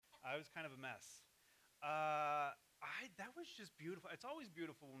I was kind of a mess. That was just beautiful. It's always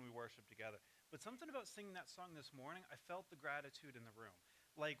beautiful when we worship together. But something about singing that song this morning, I felt the gratitude in the room.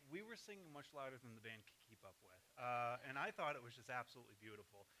 Like we were singing much louder than the band could keep up with, and I thought it was just absolutely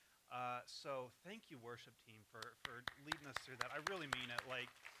beautiful. So thank you, worship team, for leading us through that. I really mean it. Like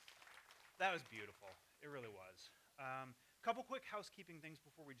that was beautiful. It really was. Couple quick housekeeping things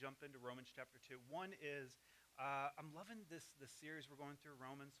before we jump into Romans chapter 2. One is I'm loving this series we're going through,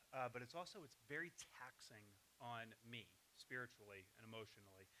 Romans, but it's very taxing on me spiritually and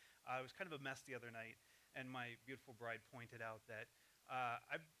emotionally. I was kind of a mess the other night, and my beautiful bride pointed out that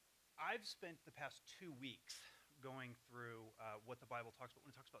I've spent the past 2 weeks going through what the Bible talks about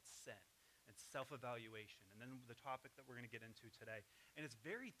when it talks about sin and self-evaluation, and then the topic that we're going to get into today. And it's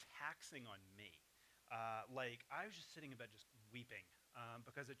very taxing on me. Like I was just sitting in bed just weeping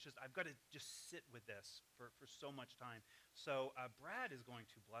because I've got to just sit with this for so much time. So Brad is going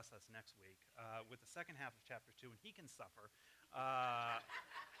to bless us next week with the second half of chapter 2, and he can suffer. Uh,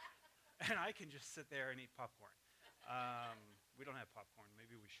 and I can just sit there and eat popcorn. We don't have popcorn.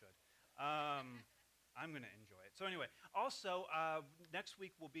 Maybe we should. I'm going to enjoy it. So anyway, also, next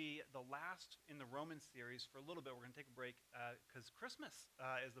week will be the last in the Roman series for a little bit. We're going to take a break because Christmas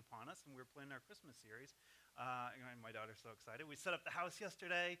is upon us, and we're planning our Christmas series. And my daughter's so excited. We set up the house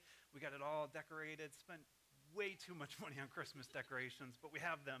yesterday. We got it all decorated, spent way too much money on Christmas decorations, but we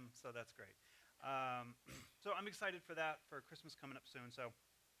have them, so that's great. So I'm excited for that, for Christmas coming up soon. So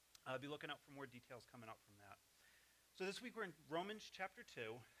I'll be looking out for more details coming out from that. So this week we're in Romans chapter 2,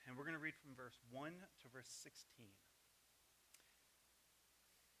 and we're going to read from verse 1 to verse 16.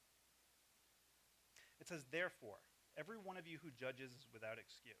 It says, "Therefore, every one of you who judges is without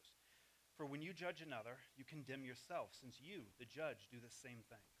excuse. For when you judge another, you condemn yourself, since you, the judge, do the same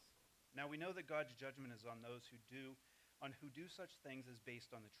things. Now we know that God's judgment is on those who do such things is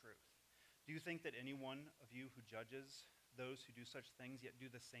based on the truth. Do you think that any one of you who judges those who do such things yet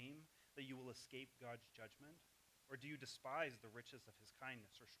do the same, that you will escape God's judgment? Or do you despise the riches of his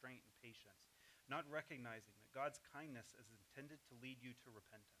kindness, restraint, and patience, not recognizing that God's kindness is intended to lead you to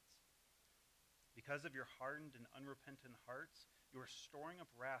repentance? Because of your hardened and unrepentant hearts, you are storing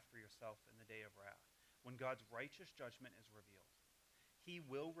up wrath for yourself in the day of wrath, when God's righteous judgment is revealed. He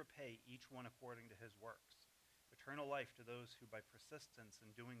will repay each one according to his works. Eternal life to those who by persistence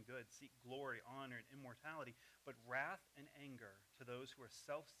in doing good seek glory, honor, and immortality, but wrath and anger to those who are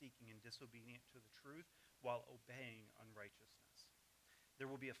self-seeking and disobedient to the truth while obeying unrighteousness. There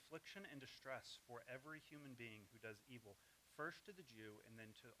will be affliction and distress for every human being who does evil, first to the Jew and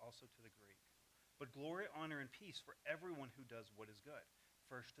then also to the Greek. But glory, honor, and peace for everyone who does what is good,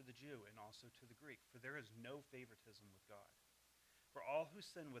 first to the Jew and also to the Greek, for there is no favoritism with God. For all who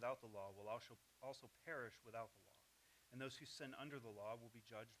sin without the law will also perish without the law, and those who sin under the law will be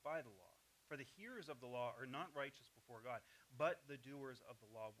judged by the law. For the hearers of the law are not righteous before God, but the doers of the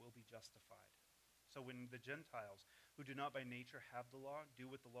law will be justified. So when the Gentiles, who do not by nature have the law, do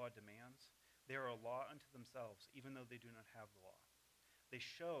what the law demands, they are a law unto themselves, even though they do not have the law. They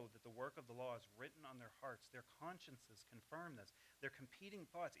show that the work of the law is written on their hearts. Their consciences confirm this. Their competing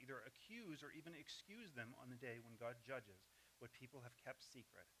thoughts either accuse or even excuse them on the day when God judges what people have kept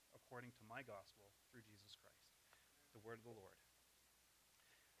secret, according to my gospel through Jesus Christ." The word of the Lord.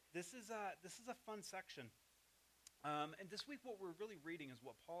 This is a fun section. And this week what we're really reading is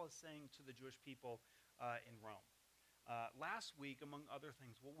what Paul is saying to the Jewish people in Rome. Last week, among other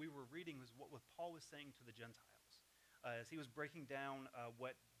things, what we were reading was what Paul was saying to the Gentiles. As he was breaking down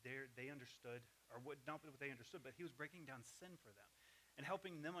what they understood, or not what they understood, but he was breaking down sin for them and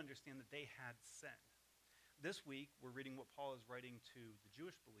helping them understand that they had sin. This week, we're reading what Paul is writing to the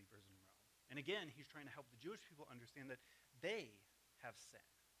Jewish believers in Rome. And again, he's trying to help the Jewish people understand that they have sin.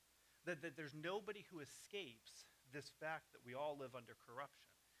 That there's nobody who escapes this fact that we all live under corruption.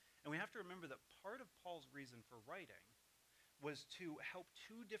 And we have to remember that part of Paul's reason for writing was to help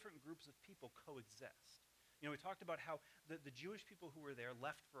two different groups of people coexist. You know, we talked about how the Jewish people who were there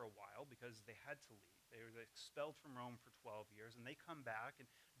left for a while because they had to leave. They were expelled from Rome for 12 years, and they come back, and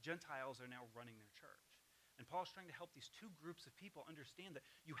Gentiles are now running their church. And Paul's trying to help these two groups of people understand that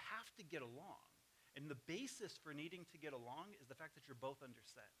you have to get along. And the basis for needing to get along is the fact that you're both under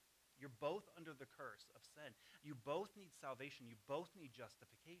sin. You're both under the curse of sin. You both need salvation. You both need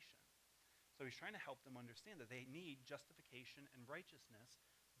justification. So he's trying to help them understand that they need justification and righteousness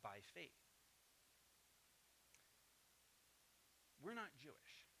by faith. We're not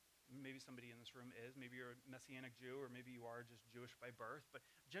Jewish. Maybe somebody in this room is. Maybe you're a Messianic Jew, or maybe you are just Jewish by birth. But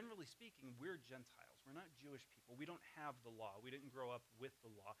generally speaking, we're Gentiles. We're not Jewish people. We don't have the law. We didn't grow up with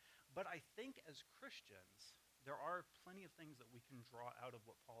the law. But I think as Christians, there are plenty of things that we can draw out of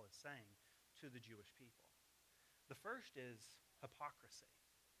what Paul is saying to the Jewish people. The first is hypocrisy.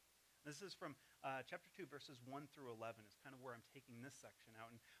 This is from chapter 2, verses 1 through 11 is kind of where I'm taking this section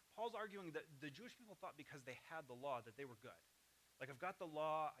out. And Paul's arguing that the Jewish people thought because they had the law that they were good. Like, I've got the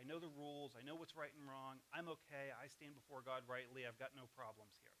law, I know the rules, I know what's right and wrong, I'm okay, I stand before God rightly, I've got no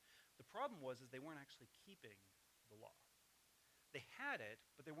problems here. The problem was they weren't actually keeping the law. They had it,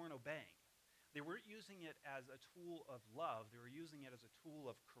 but they weren't obeying it. They weren't using it as a tool of love, they were using it as a tool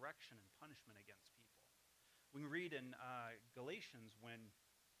of correction and punishment against people. We can read in Galatians when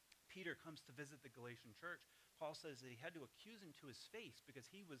Peter comes to visit the Galatian church, Paul says that he had to accuse him to his face because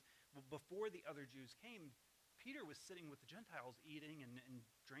he was, before the other Jews came, Peter was sitting with the Gentiles eating and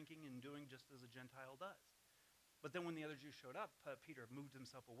drinking and doing just as a Gentile does. But then when the other Jews showed up, Peter moved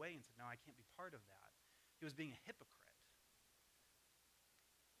himself away and said, no, I can't be part of that. He was being a hypocrite.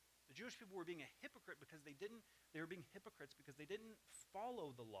 The Jewish people were being a hypocrite because they were being hypocrites because they didn't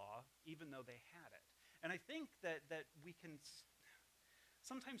follow the law even though they had it. And I think that we can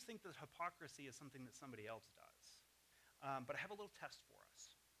sometimes think that hypocrisy is something that somebody else does. But I have a little test for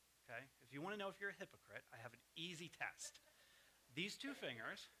us, okay? If you want to know if you're a hypocrite, I have an easy test. These two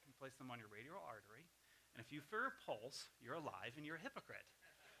fingers, you place them on your radial artery, and if you feel a pulse, you're alive and you're a hypocrite.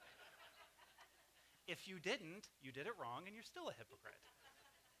 If you didn't, you did it wrong and you're still a hypocrite.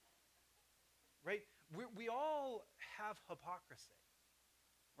 Right? We all have hypocrisy,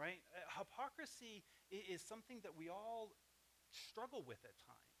 right? Hypocrisy is something that we all struggle with at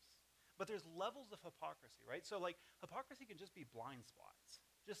times. But there's levels of hypocrisy, right? So like hypocrisy can just be blind spots,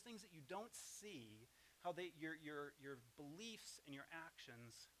 just things that you don't see how your beliefs and your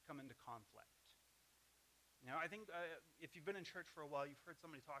actions come into conflict. Now, I think if you've been in church for a while, you've heard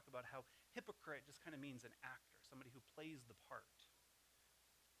somebody talk about how hypocrite just kind of means an actor, somebody who plays the part.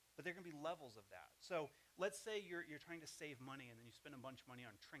 But there can be levels of that. So let's say you're trying to save money and then you spend a bunch of money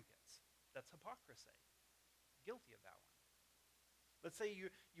on trinkets. That's hypocrisy. Guilty of that one. Let's say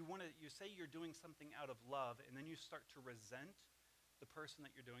you say you're doing something out of love and then you start to resent the person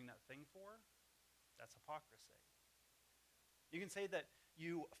that you're doing that thing for. That's hypocrisy. You can say that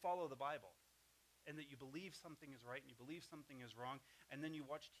you follow the Bible and that you believe something is right and you believe something is wrong, and then you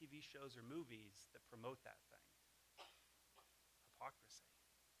watch TV shows or movies that promote that thing. Hypocrisy.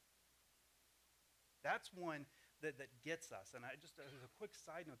 That's one that gets us. And as a quick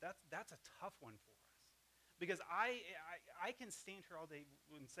side note, that's a tough one for us. Because I can stand here all day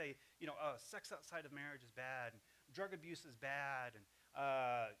and say, sex outside of marriage is bad, and drug abuse is bad, and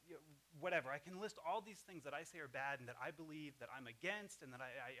whatever. I can list all these things that I say are bad and that I believe that I'm against and that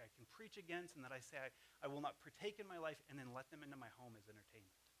I can preach against and that I say I will not partake in my life and then let them into my home as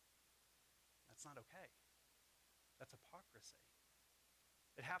entertainment. That's not okay. That's hypocrisy.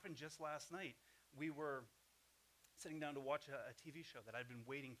 It happened just last night. We were sitting down to watch a TV show that I'd been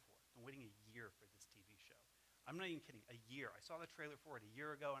waiting for. I've been waiting a year for this TV show. I'm not even kidding, a year. I saw the trailer for it a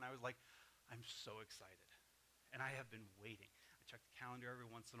year ago, and I was like, I'm so excited. And I have been waiting. I check the calendar every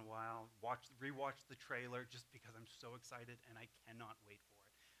once in a while, rewatch the trailer just because I'm so excited, and I cannot wait for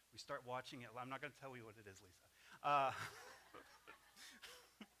it. We start watching it. I'm not going to tell you what it is, Lisa.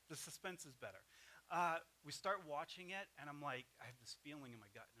 The suspense is better. We start watching it, and I'm like, I have this feeling in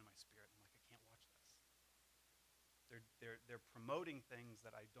my gut and in my spirit. I'm like, I can't watch this. They're promoting things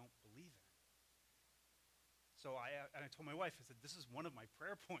that I don't believe in. So I told my wife, I said, this is one of my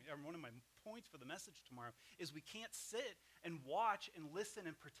one of my points for the message tomorrow, is we can't sit and watch and listen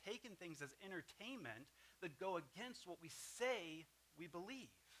and partake in things as entertainment that go against what we say we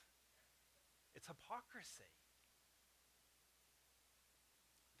believe. It's hypocrisy.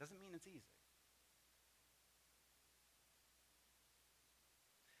 Doesn't mean it's easy.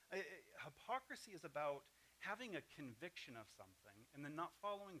 Hypocrisy is about having a conviction of something and then not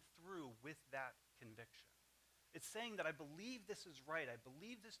following through with that conviction. It's saying that I believe this is right. I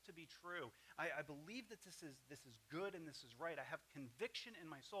believe this to be true. I believe that this is good and this is right. I have conviction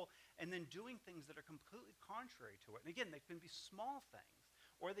in my soul, and then doing things that are completely contrary to it. And again, they can be small things,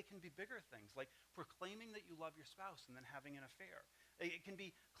 or they can be bigger things, like proclaiming that you love your spouse and then having an affair. It can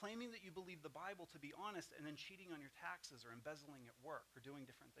be claiming that you believe the Bible to be honest and then cheating on your taxes or embezzling at work or doing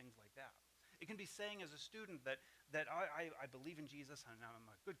different things like that. It can be saying as a student that I believe in Jesus and I'm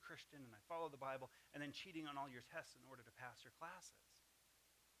a good Christian and I follow the Bible, and then cheating on all your tests in order to pass your classes.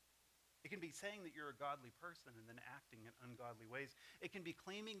 It can be saying that you're a godly person and then acting in ungodly ways. It can be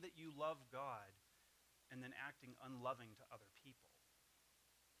claiming that you love God and then acting unloving to other people.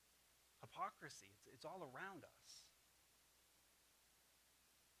 Hypocrisy, it's all around us.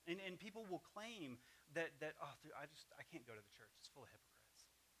 And people will claim that I can't go to the church. It's full of hypocrites.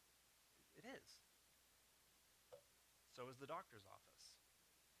 It is. So is the doctor's office.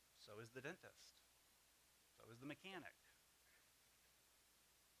 So is the dentist. So is the mechanic.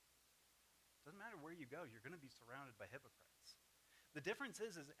 Doesn't matter where you go, you're going to be surrounded by hypocrites. The difference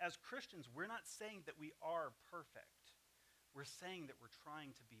is as Christians, we're not saying that we are perfect. We're saying that we're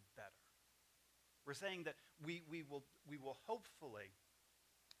trying to be better. We're saying that we will hopefully,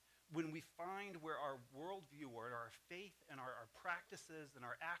 when we find where our worldview or our faith and our practices and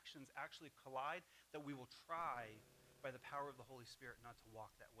our actions actually collide, that we will try by the power of the Holy Spirit not to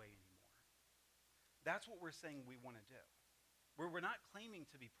walk that way anymore. That's what we're saying we want to do. We're not claiming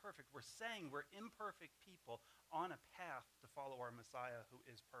to be perfect. We're saying we're imperfect people on a path to follow our Messiah who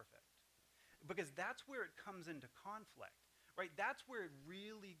is perfect. Because that's where it comes into conflict, right? That's where it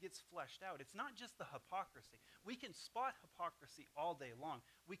really gets fleshed out. It's not just the hypocrisy. We can spot hypocrisy all day long.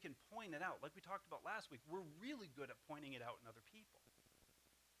 We can point it out. Like we talked about last week, we're really good at pointing it out in other people.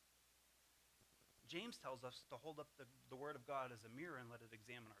 James tells us to hold up the word of God as a mirror and let it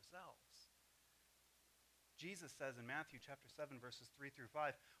examine ourselves. Jesus says in Matthew chapter 7, verses 3 through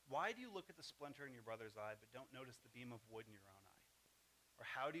 5, "Why do you look at the splinter in your brother's eye, but don't notice the beam of wood in your own eye? Or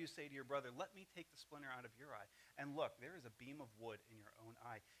how do you say to your brother, 'Let me take the splinter out of your eye'? And look, there is a beam of wood in your own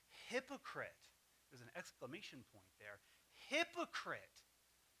eye. Hypocrite!" There's an exclamation point there. Hypocrite!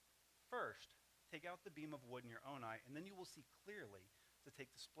 First, take out the beam of wood in your own eye, and then you will see clearly to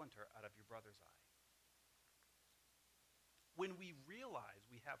take the splinter out of your brother's eye. When we realize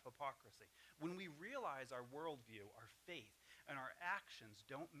we have hypocrisy, when we realize our worldview, our faith, and our actions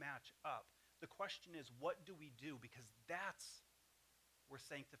don't match up, the question is, what do we do? Because that's where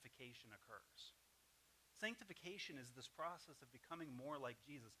sanctification occurs. Sanctification is this process of becoming more like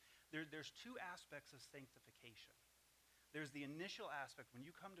Jesus. There's two aspects of sanctification. There's the initial aspect when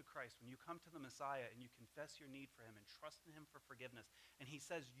you come to Christ, when you come to the Messiah and you confess your need for him and trust in him for forgiveness, and he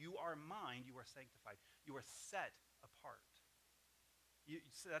says, "You are mine," you are sanctified. You are set apart.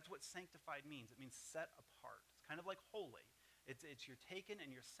 So that's what sanctified means. It means set apart. It's kind of like holy. It's you're taken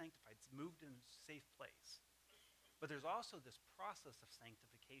and you're sanctified. It's moved in a safe place. But there's also this process of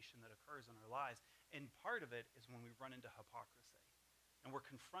sanctification that occurs in our lives, and part of it is when we run into hypocrisy. And we're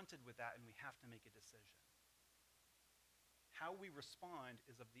confronted with that and we have to make a decision. How we respond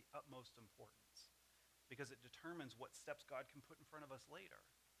is of the utmost importance because it determines what steps God can put in front of us later.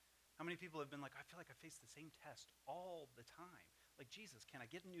 How many people have been like, "I feel like I face the same test all the time. Like, Jesus, can I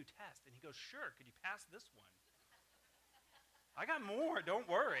get a new test?" And he goes, "Sure, could you pass this one?" "I got more, don't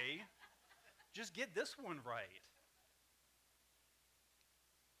worry. Just get this one right."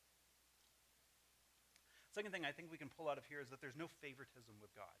 Second thing I think we can pull out of here is that there's no favoritism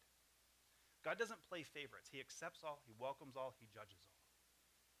with God. God doesn't play favorites. He accepts all, he welcomes all, he judges all.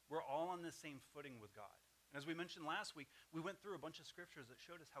 We're all on the same footing with God. And as we mentioned last week, we went through a bunch of scriptures that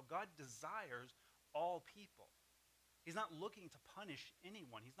showed us how God desires all people. He's not looking to punish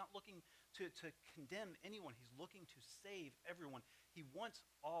anyone. He's not looking to condemn anyone. He's looking to save everyone. He wants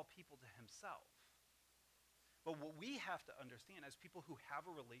all people to himself. But what we have to understand as people who have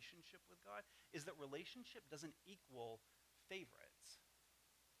a relationship with God is that relationship doesn't equal favorites.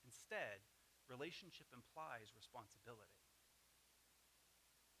 Instead, relationship implies responsibility.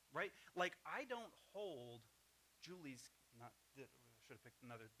 Right? Like, I don't hold Julie's, I should have picked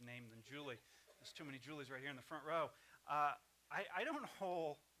another name than Julie. There's too many Julies right here in the front row. I don't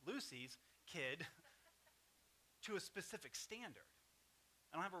hold Lucy's kid to a specific standard.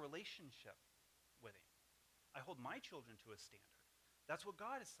 I don't have a relationship with him. I hold my children to a standard. That's what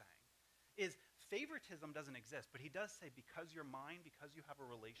God is saying. Is favoritism doesn't exist, but he does say, because you're mine, because you have a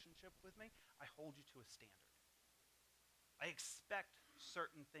relationship with me, I hold you to a standard. I expect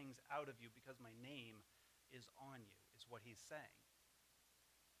certain things out of you because my name is on you, is what he's saying.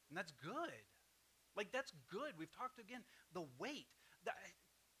 And that's good. Like, that's good. We've talked again, the weight.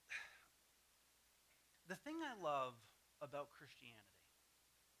 The thing I love about Christianity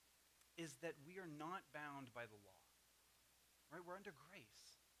is that we are not bound by the law, right? We're under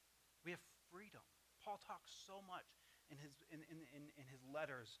grace. We have freedom. Paul talks so much in his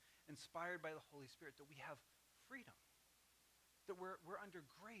letters, inspired by the Holy Spirit, that we have freedom. That we're under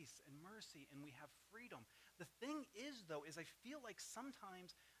grace and mercy and we have freedom. The thing is, though, is I feel like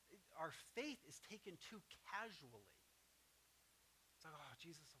sometimes our faith is taken too casually. It's like, "Oh,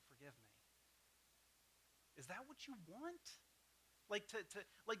 Jesus will forgive me." Is that what you want? Like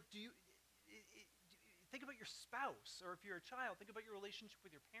do you think about your spouse, or if you're a child, think about your relationship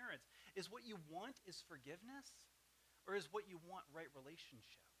with your parents. Is what you want is forgiveness, or is what you want right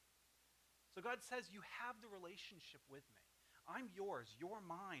relationship? So God says, you have the relationship with me. I'm yours, you're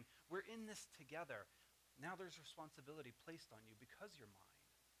mine. We're in this together. Now there's responsibility placed on you because you're mine.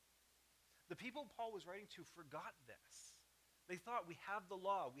 The people Paul was writing to forgot this. They thought, we have the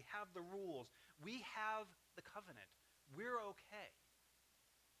law, we have the rules, we have the covenant, we're okay.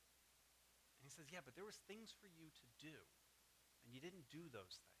 And he says, yeah, but there was things for you to do, and you didn't do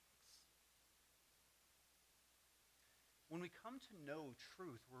those things. When we come to know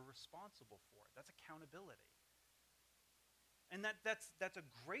truth, we're responsible for it. That's accountability. And that's a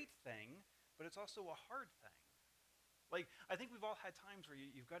great thing, but it's also a hard thing. Like, I think we've all had times where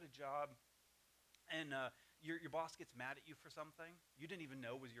you've got a job and your boss gets mad at you for something you didn't even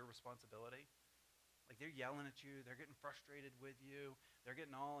know was your responsibility. Like, they're yelling at you, they're getting frustrated with you, they're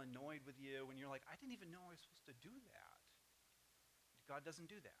getting all annoyed with you, and you're like, I didn't even know I was supposed to do that. God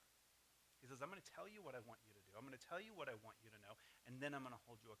doesn't do that. He says, I'm going to tell you what I want you to do. I'm going to tell you what I want you to know, and then I'm going to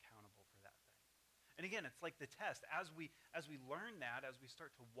hold you accountable for that thing. And again, it's like the test. As we learn that, as we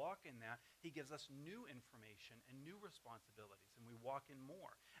start to walk in that, he gives us new information and new responsibilities, and we walk in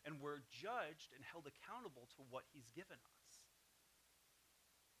more. And we're judged and held accountable to what he's given us.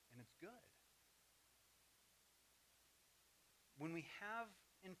 And it's good. When we have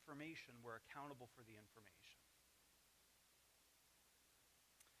information, we're accountable for the information.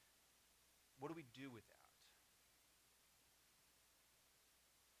 What do we do with that?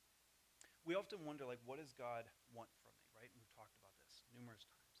 We often wonder, like, what does God want from me, right? And we've talked about this numerous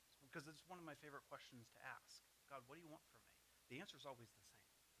times. Because it's one of my favorite questions to ask. God, what do you want from me? The answer is always the same,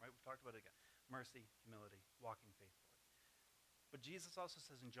 right? We've talked about it again. Mercy, humility, walking faithfully. But Jesus also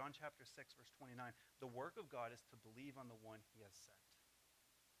says in John chapter 6, verse 29, the work of God is to believe on the one he has sent.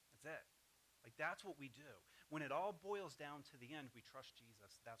 That's it. Like, that's what we do. When it all boils down to the end, we trust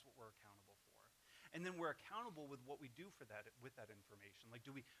Jesus. That's what we're accountable for. And then we're accountable with what we do for that, with that information. Like,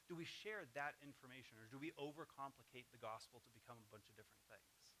 do we share that information, or do we overcomplicate the gospel to become a bunch of different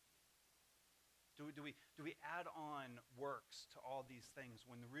things? Do we add on works to all these things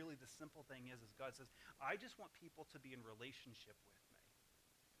when really the simple thing is God says, I just want people to be in relationship with me.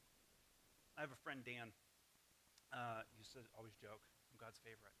 I have a friend, Dan, used to always joke, I'm God's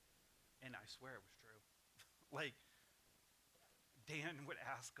favorite. And I swear it was true. Like, Dan would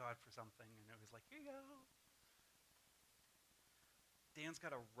ask God for something, and it was like, here you go. Dan's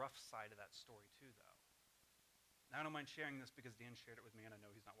got a rough side of that story too, though. Now, I don't mind sharing this because Dan shared it with me, and I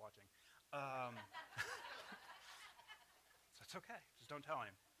know he's not watching. So it's okay. Just don't tell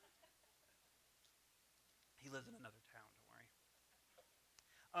him. He lives in another town, don't worry.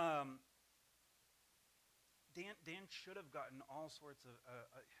 Dan should have gotten all sorts of,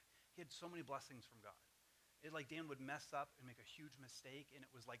 he had so many blessings from God. Like, Dan would mess up and make a huge mistake, and it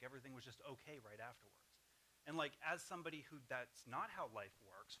was like everything was just okay right afterwards. And like, as somebody who that's not how life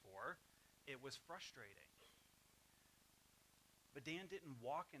works for, it was frustrating. But Dan didn't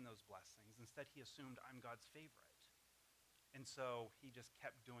walk in those blessings. Instead, he assumed I'm God's favorite. And so he just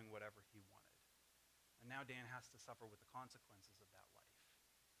kept doing whatever he wanted. And now Dan has to suffer with the consequences of that life,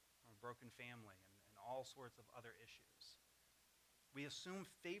 from a broken family and all sorts of other issues. We assume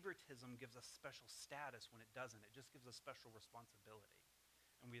favoritism gives us special status when it doesn't. It just gives us special responsibility.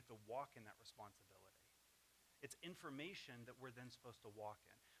 And we have to walk in that responsibility. It's information that we're then supposed to walk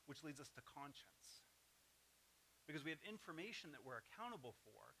in, which leads us to conscience. Because we have information that we're accountable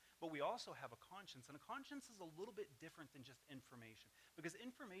for, but we also have a conscience. And a conscience is a little bit different than just information. Because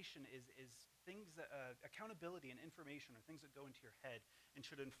information is things that, accountability and information are things that go into your head and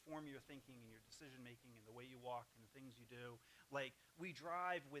should inform your thinking and your decision making and the way you walk and the things you do. Like, we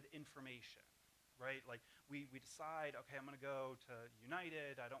drive with information, right? Like, we decide, okay, I'm going to go to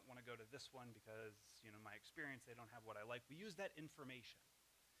United. I don't want to go to this one because, my experience, they don't have what I like. We use that information.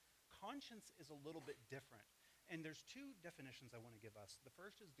 Conscience is a little bit different. And there's two definitions I want to give us. The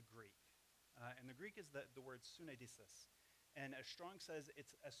first is the Greek. And the Greek is the word suneidesis. And as Strong says,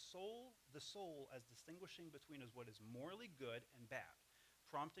 it's the soul as distinguishing between as what is morally good and bad,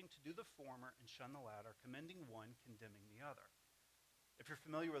 prompting to do the former and shun the latter, commending one, condemning the other. If you're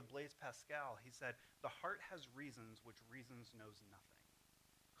familiar with Blaise Pascal, he said, the heart has reasons which reasons knows nothing.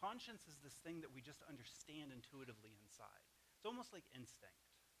 Conscience is this thing that we just understand intuitively inside. It's almost like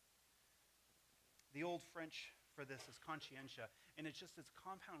instinct. The old French for this is conscientia, and it's a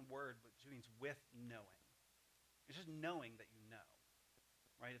compound word which means with knowing. It's just knowing that you know,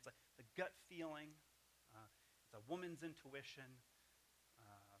 right? It's like the gut feeling. It's a woman's intuition.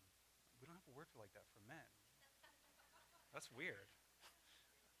 We don't have a word for like that for men. That's weird.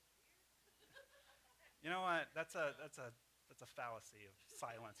 You know what? That's a fallacy of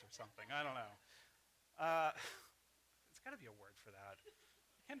silence or something. I don't know. It's got to be a word for that.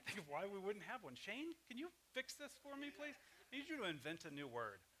 I can't think of why we wouldn't have one. Shane, can you fix this for me, please? I need you to invent a new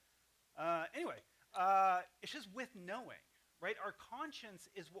word. Anyway, it's just with knowing, right? Our conscience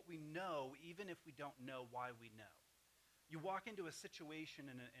is what we know, even if we don't know why we know. You walk into a situation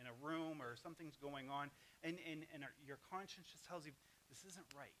in a room or something's going on, and your conscience just tells you, this isn't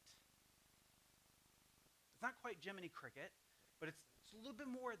right. It's not quite Jiminy Cricket, but it's a little bit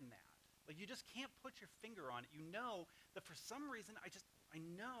more than that. Like, you just can't put your finger on it. You know that for some reason, I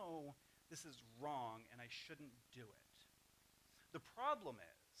know this is wrong and I shouldn't do it. The problem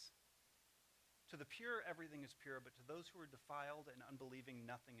is, to the pure, everything is pure, but to those who are defiled and unbelieving,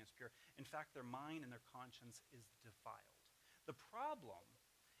 nothing is pure. In fact, their mind and their conscience is defiled. The problem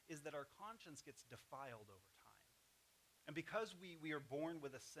is that our conscience gets defiled over time. And because we are born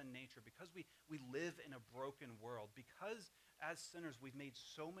with a sin nature, because we live in a broken world, because as sinners we've made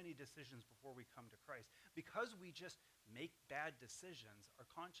so many decisions before we come to Christ, because we just make bad decisions, our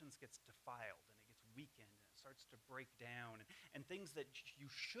conscience gets defiled and it gets weakened and it starts to break down. And things that you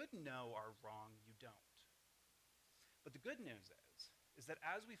should know are wrong, you don't. But the good news is that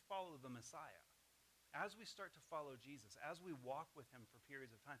as we follow the Messiah, as we start to follow Jesus, as we walk with him for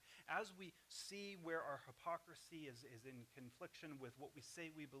periods of time, as we see where our hypocrisy is in confliction with what we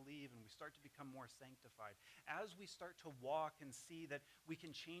say we believe, and we start to become more sanctified, as we start to walk and see that we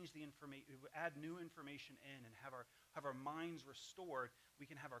can change the information, add new information in, and have our minds restored, we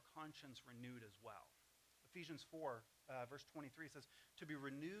can have our conscience renewed as well. Ephesians 4, verse 23 says, to be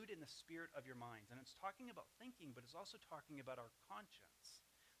renewed in the spirit of your minds. And it's talking about thinking, but it's also talking about our conscience,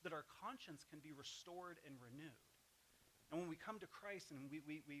 that our conscience can be restored and renewed. And when we come to Christ and we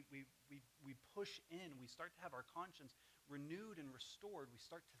push in, we start to have our conscience renewed and restored, we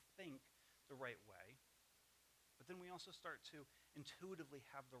start to think the right way. But then we also start to intuitively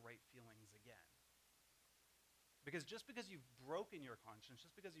have the right feelings again. Because just because you've broken your conscience,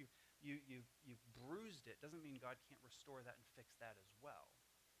 just because you've bruised it, doesn't mean God can't restore that and fix that as well.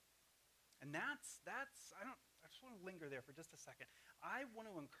 And that's I just want to linger there for just a second. I want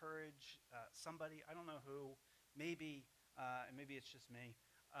to encourage somebody, I don't know who, maybe it's just me.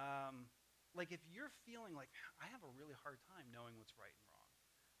 Like, if you're feeling like, I have a really hard time knowing what's right and wrong.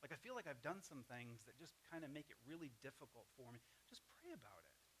 Like, I feel like I've done some things that just kind of make it really difficult for me. Just pray about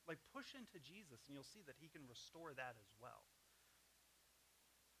it. Like, push into Jesus, and you'll see that he can restore that as well.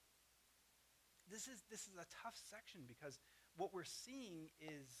 This is a tough section because what we're seeing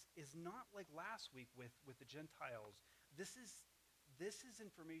is not like last week with the Gentiles. This is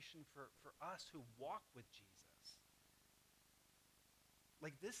information for us who walk with Jesus.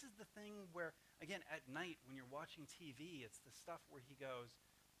 Like, this is the thing where, again, at night when you're watching TV, it's the stuff where he goes,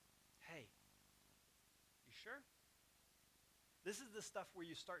 hey, you sure? This is the stuff where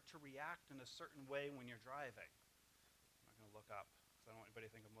you start to react in a certain way when you're driving. I'm not going to look up because I don't want anybody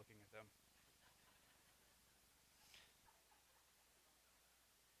to think I'm looking at them.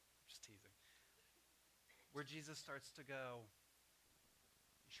 Just teasing. Where Jesus starts to go,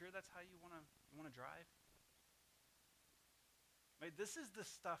 you sure that's how you want to drive? Right? This is the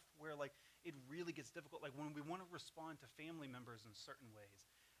stuff where, like, it really gets difficult. Like, when we want to respond to family members in certain ways,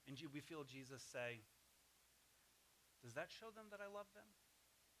 and we feel Jesus say, does that show them that I love them?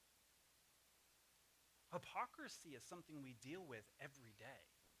 Hypocrisy is something we deal with every day.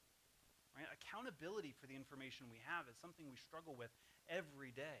 Right? Accountability for the information we have is something we struggle with every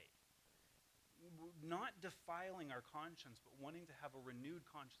day. Not defiling our conscience, but wanting to have a renewed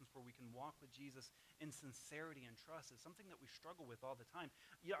conscience where we can walk with Jesus in sincerity and trust is something that we struggle with all the time.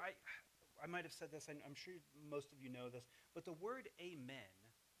 Yeah, I might have said this, I'm sure most of you know this, but the word amen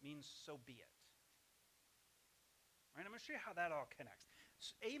means so be it. Right? I'm going to show you how that all connects.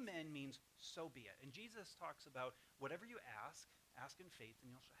 So, amen means so be it. And Jesus talks about whatever you ask in faith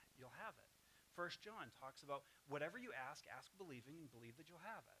and you'll have it. 1 John talks about whatever you ask believing and believe that you'll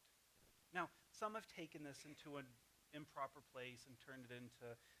have it. Now, some have taken this into an improper place and turned it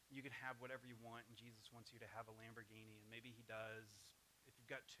into you can have whatever you want and Jesus wants you to have a Lamborghini, and maybe he does. If you've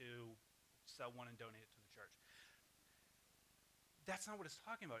got two, sell one and donate it to the church. That's not what it's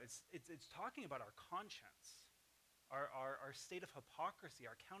talking about. It's talking about our conscience, our state of hypocrisy,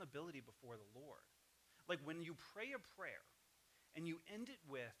 our accountability before the Lord. Like, when you pray a prayer and you end it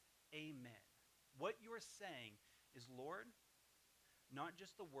with amen, what you're saying is, Lord, not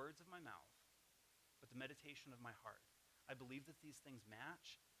just the words of my mouth, but the meditation of my heart. I believe that these things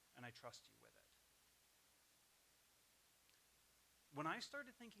match, and I trust you with it. When I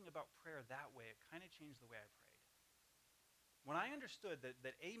started thinking about prayer that way, it kind of changed the way I prayed. When I understood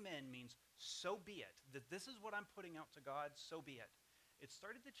that amen means so be it, that this is what I'm putting out to God, so be it, it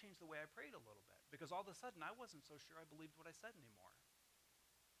started to change the way I prayed a little bit, because all of a sudden I wasn't so sure I believed what I said anymore.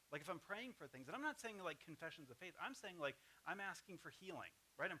 Like, if I'm praying for things, and I'm not saying like confessions of faith, I'm saying like I'm asking for healing,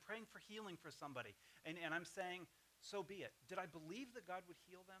 right? I'm praying for healing for somebody, and I'm saying, so be it. Did I believe that God would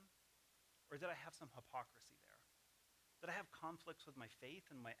heal them? Or did I have some hypocrisy there? Did I have conflicts with my faith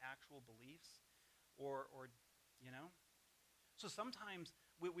and my actual beliefs? Or you know? So sometimes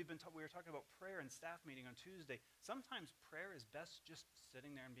we were talking about prayer in staff meeting on Tuesday. Sometimes prayer is best just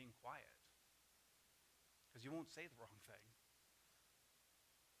sitting there and being quiet, because you won't say the wrong thing.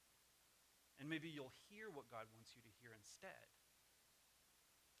 And maybe you'll hear what God wants you to hear instead.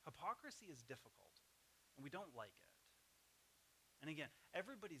 Hypocrisy is difficult, and we don't like it. And again,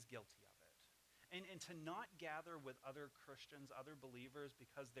 everybody's guilty of it. And to not gather with other Christians, other believers,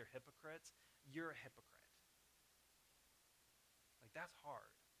 because they're hypocrites, you're a hypocrite. Like, that's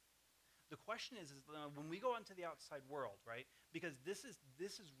hard. The question is when we go into the outside world, right? Because this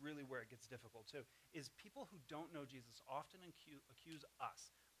is really where it gets difficult too, is people who don't know Jesus often accuse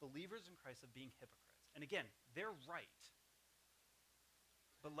us, believers in Christ, of being hypocrites. And again, they're right.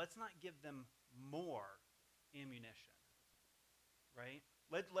 But let's not give them more ammunition, right?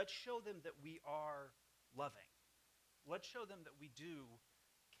 Let's show them that we are loving. Let's show them that we do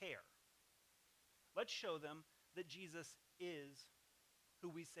care. Let's show them that Jesus is who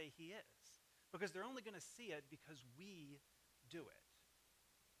we say he is. Because they're only going to see it because we do it.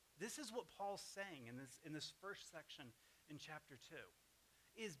 This is what Paul's saying in this first section in chapter 2,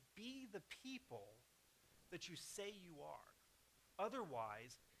 is be the people that you say you are.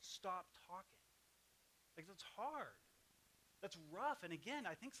 Otherwise, stop talking. Like, that's hard. That's rough. And again,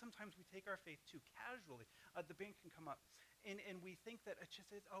 I think sometimes we take our faith too casually. The band can come up. And we think that it's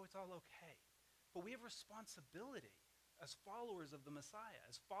all okay. But we have responsibility as followers of the Messiah.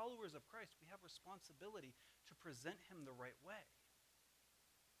 As followers of Christ, we have responsibility to present him the right way.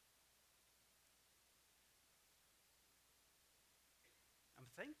 I'm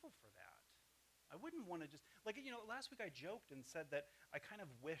thankful for that. I wouldn't want to just, last week I joked and said that I kind of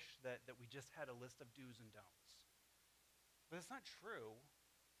wish that we just had a list of do's and don'ts. But it's not true.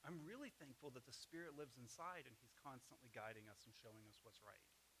 I'm really thankful that the Spirit lives inside and he's constantly guiding us and showing us what's right.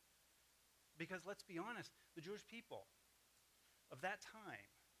 Because let's be honest, the Jewish people of that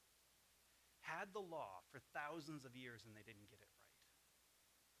time had the law for thousands of years and they didn't get it right.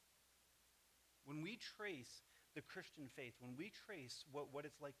 When we trace the Christian faith, when we trace what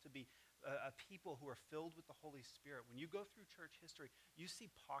it's like to be a people who are filled with the Holy Spirit, when you go through church history, you see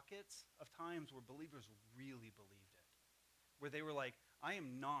pockets of times where believers really believed it, where they were like, I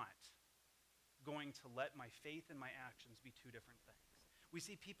am not going to let my faith and my actions be two different things. We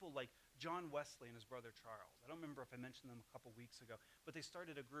see people like John Wesley and his brother Charles. I don't remember if I mentioned them a couple weeks ago, but they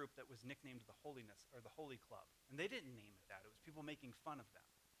started a group that was nicknamed the Holiness, or the Holy Club. And they didn't name it that. It was people making fun of them.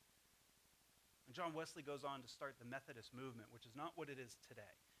 And John Wesley goes on to start the Methodist movement, which is not what it is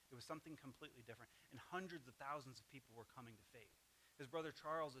today. It was something completely different. And hundreds of thousands of people were coming to faith. His brother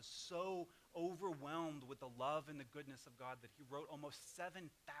Charles is so overwhelmed with the love and the goodness of God that he wrote almost 7,000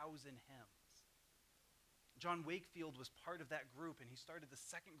 hymns. John Wakefield was part of that group, and he started the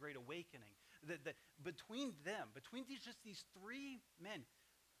Second Great Awakening. Between just these three men,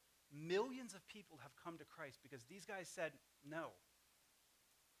 millions of people have come to Christ because these guys said, no,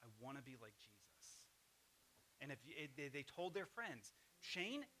 I want to be like Jesus. And they told their friends,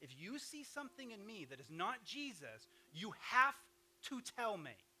 Shane, if you see something in me that is not Jesus, you have to tell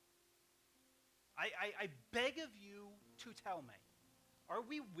me. I beg of you to tell me. Are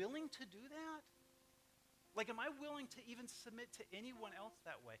we willing to do that? Like, am I willing to even submit to anyone else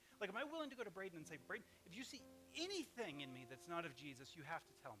that way? Like, am I willing to go to Braden and say, Braden, if you see anything in me that's not of Jesus, you have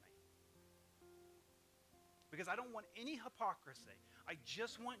to tell me. Because I don't want any hypocrisy. I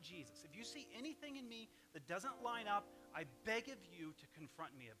just want Jesus. If you see anything in me that doesn't line up, I beg of you to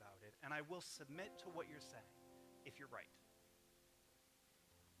confront me about it, and I will submit to what you're saying, if you're right.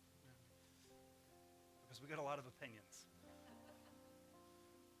 Because we got a lot of opinions.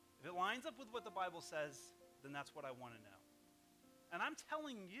 If it lines up with what the Bible says, then that's what I want to know. And I'm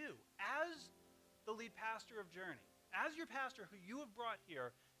telling you, as the lead pastor of Journey, as your pastor who you have brought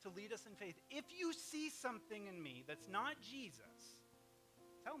here to lead us in faith, if you see something in me that's not Jesus,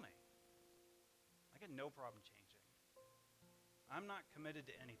 tell me. I got no problem changing. I'm not committed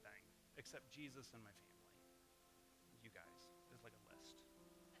to anything except Jesus and my family. You guys. There's like a list.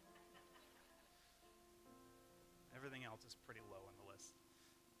 Everything else is pretty low on the list.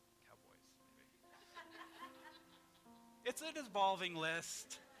 Cowboys, maybe. It's an evolving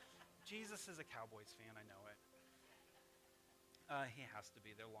list. Jesus is a Cowboys fan, I know it. He has to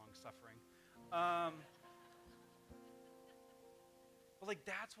be. They're long-suffering. But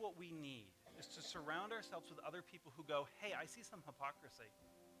that's what we need, is to surround ourselves with other people who go, hey, I see some hypocrisy.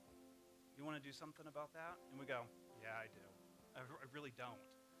 You want to do something about that? And we go, yeah, I do. I really don't.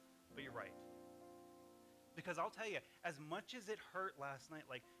 But you're right. Because I'll tell you, as much as it hurt last night,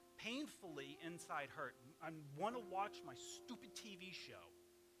 like painfully inside hurt, I want to watch my stupid TV show.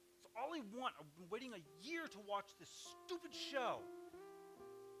 It's all I want. I've been waiting a year to watch this stupid show.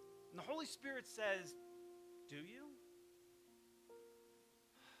 And the Holy Spirit says, do you?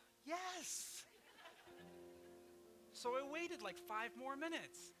 Yes. So I waited like 5 more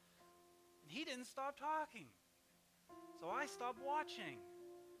minutes. And he didn't stop talking. So I stopped watching.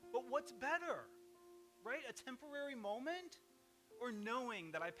 But what's better? Right? A temporary moment? Or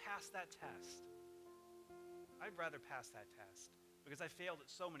knowing that I passed that test? I'd rather pass that test because I failed it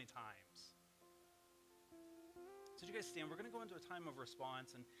so many times. So you guys stand. We're going to go into a time of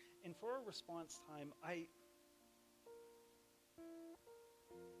response. And for our response time, let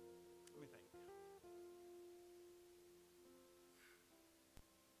me think.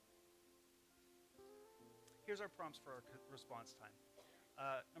 Here's our prompts for our response time.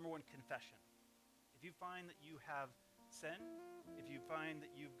 Number 1, confession. If you find that you have sin, if you find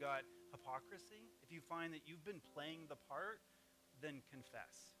that you've got hypocrisy, if you find that you've been playing the part, then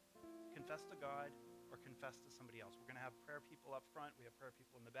confess. Confess to God or confess to somebody else. We're going to have prayer people up front. We have prayer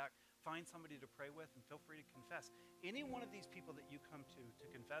people in the back. Find somebody to pray with and feel free to confess. Any one of these people that you come to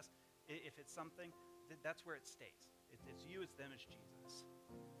confess, if it's something, that's where it stays. It's you, it's them, it's Jesus.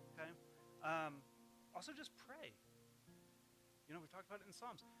 Okay? Also, just pray. You know, we talked about it in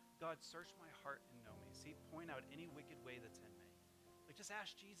Psalms. God, search my heart and know me. See, point out any wicked way that's in me. Like, just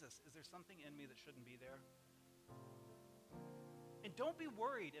ask Jesus, is there something in me that shouldn't be there? And don't be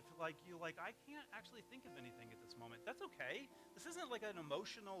worried if, I can't actually think of anything at this moment. That's okay. This isn't like an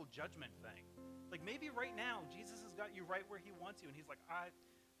emotional judgment thing. Like, maybe right now, Jesus has got you right where he wants you, and he's like,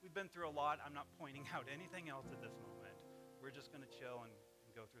 we've been through a lot. I'm not pointing out anything else at this moment. We're just going to chill and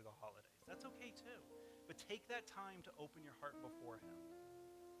go through the holidays. That's okay, too. But take that time to open your heart before him.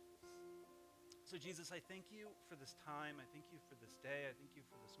 So Jesus, I thank you for this time. I thank you for this day. I thank you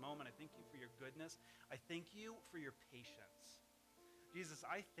for this moment. I thank you for your goodness. I thank you for your patience. Jesus,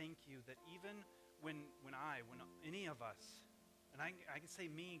 I thank you that even when any of us, and I can say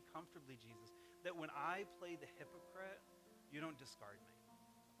me comfortably, Jesus, that when I play the hypocrite, you don't discard me.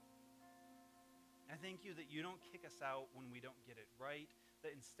 I thank you that you don't kick us out when we don't get it right,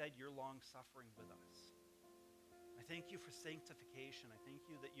 that instead you're long-suffering with us. I thank you for sanctification. I thank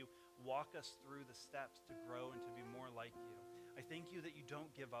you that you walk us through the steps to grow and to be more like you. I thank you that you don't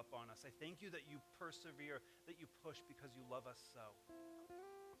give up on us. I thank you that you persevere, that you push because you love us so.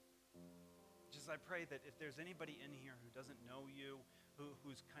 Just I pray that if there's anybody in here who doesn't know you,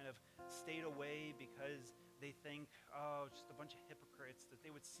 who's kind of stayed away because they think, just a bunch of hypocrites, that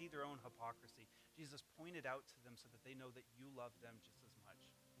they would see their own hypocrisy. Jesus, point it out to them so that they know that you love them just as much.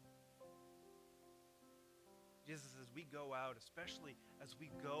 Jesus, as we go out, especially as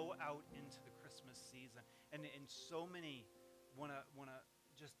we go out into the Christmas season, and so many want to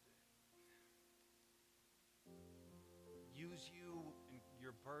just use you and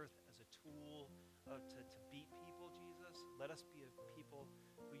your birth as a tool to beat people, Jesus. Let us be a people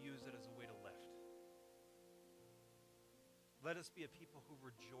who use it as a way to lift. Let us be a people who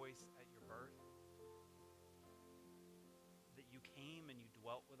rejoice at your birth, that you came and you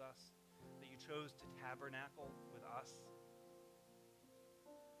dwelt with us, that you chose to tabernacle with us.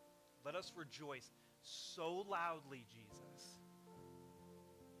 Let us rejoice so loudly, Jesus,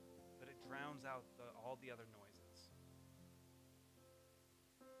 that it drowns out all the other noises.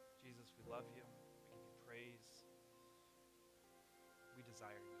 Jesus, we love you. We give you praise. We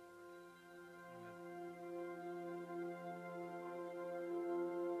desire you.